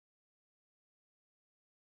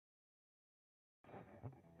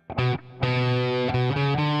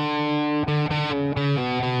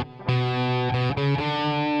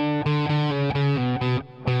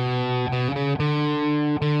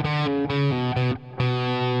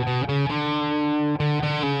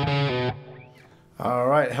All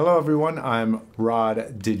right, hello everyone. I'm Rod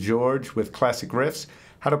DeGeorge with Classic Riffs.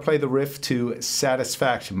 How to play the riff to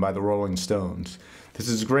Satisfaction by the Rolling Stones. This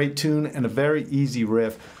is a great tune and a very easy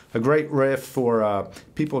riff. A great riff for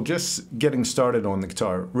people just getting started on the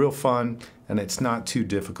guitar. Real fun, and it's not too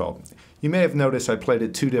difficult. You may have noticed I played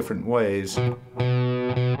it two different ways. One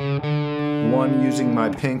using my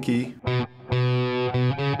pinky,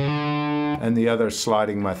 and the other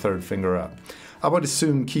sliding my third finger up. I would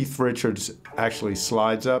assume Keith Richards actually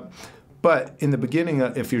slides up, but in the beginning,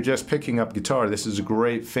 if you're just picking up guitar, this is a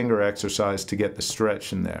great finger exercise to get the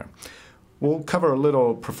stretch in there. We'll cover a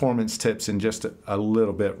little performance tips in just a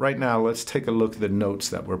little bit. Right now, let's take a look at the notes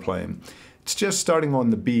that we're playing. It's just starting on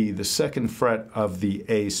the B, the second fret of the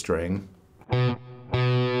A string.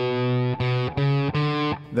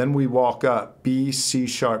 Then we walk up B, C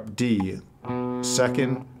sharp, D,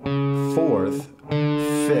 second, fourth,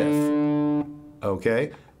 fifth. Okay,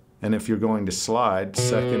 and if you're going to slide,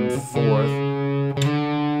 second, fourth,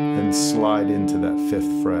 and slide into that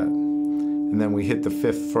fifth fret. And then we hit the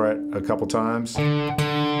fifth fret a couple times, and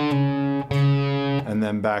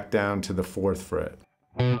then back down to the fourth fret.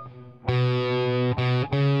 And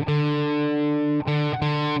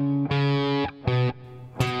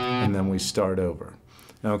then we start over.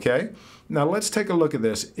 Okay, now let's take a look at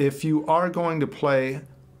this. If you are going to play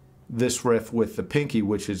this riff with the pinky,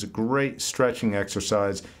 which is a great stretching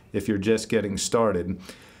exercise if you're just getting started.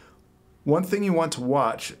 One thing you want to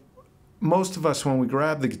watch, most of us when we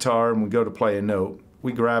grab the guitar and we go to play a note,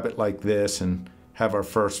 we grab it like this and have our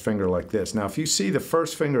first finger like this. Now if you see the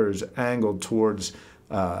first finger is angled towards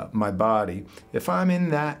my body, if I'm in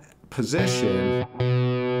that position,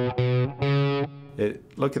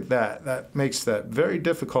 look at that, that makes that very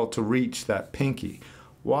difficult to reach that pinky.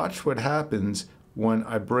 Watch what happens when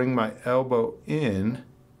I bring my elbow in.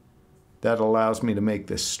 That allows me to make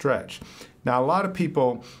this stretch. Now a lot of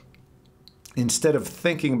people, instead of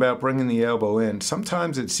thinking about bringing the elbow in,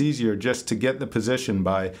 sometimes it's easier just to get the position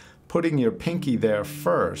by putting your pinky there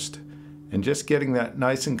first and just getting that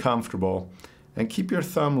nice and comfortable, and keep your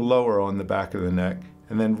thumb lower on the back of the neck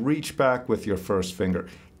and then reach back with your first finger.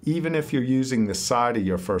 Even if you're using the side of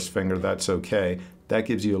your first finger, that's okay. That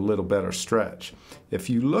gives you a little better stretch. If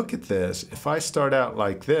you look at this, if I start out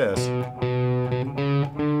like this,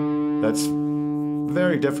 that's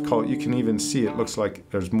very difficult. You can even see it looks like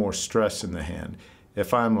there's more stress in the hand.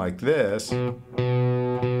 If I'm like this, it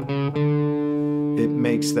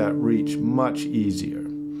makes that reach much easier.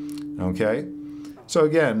 Okay? So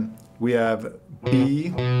again, we have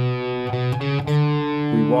B,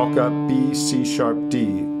 we walk up B, C sharp,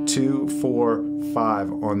 D, 2, 4,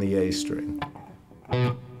 5 on the A string.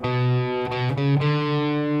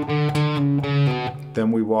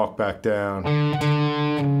 Then we walk back down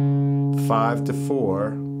 5 to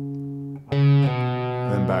 4,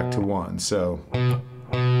 then back to 1. So or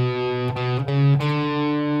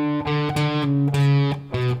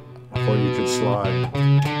you could slide.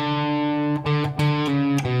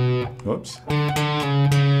 Whoops.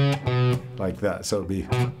 Like that. So it'd be.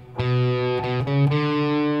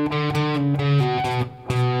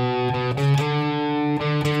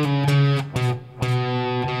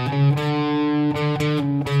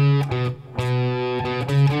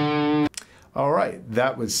 All right,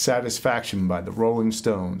 that was Satisfaction by the Rolling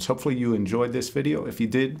Stones. Hopefully you enjoyed this video. If you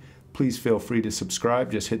did, please feel free to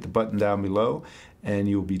subscribe. Just hit the button down below and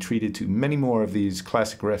you'll be treated to many more of these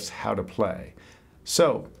classic riffs how to play.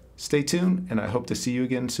 So stay tuned and I hope to see you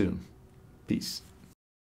again soon. Peace.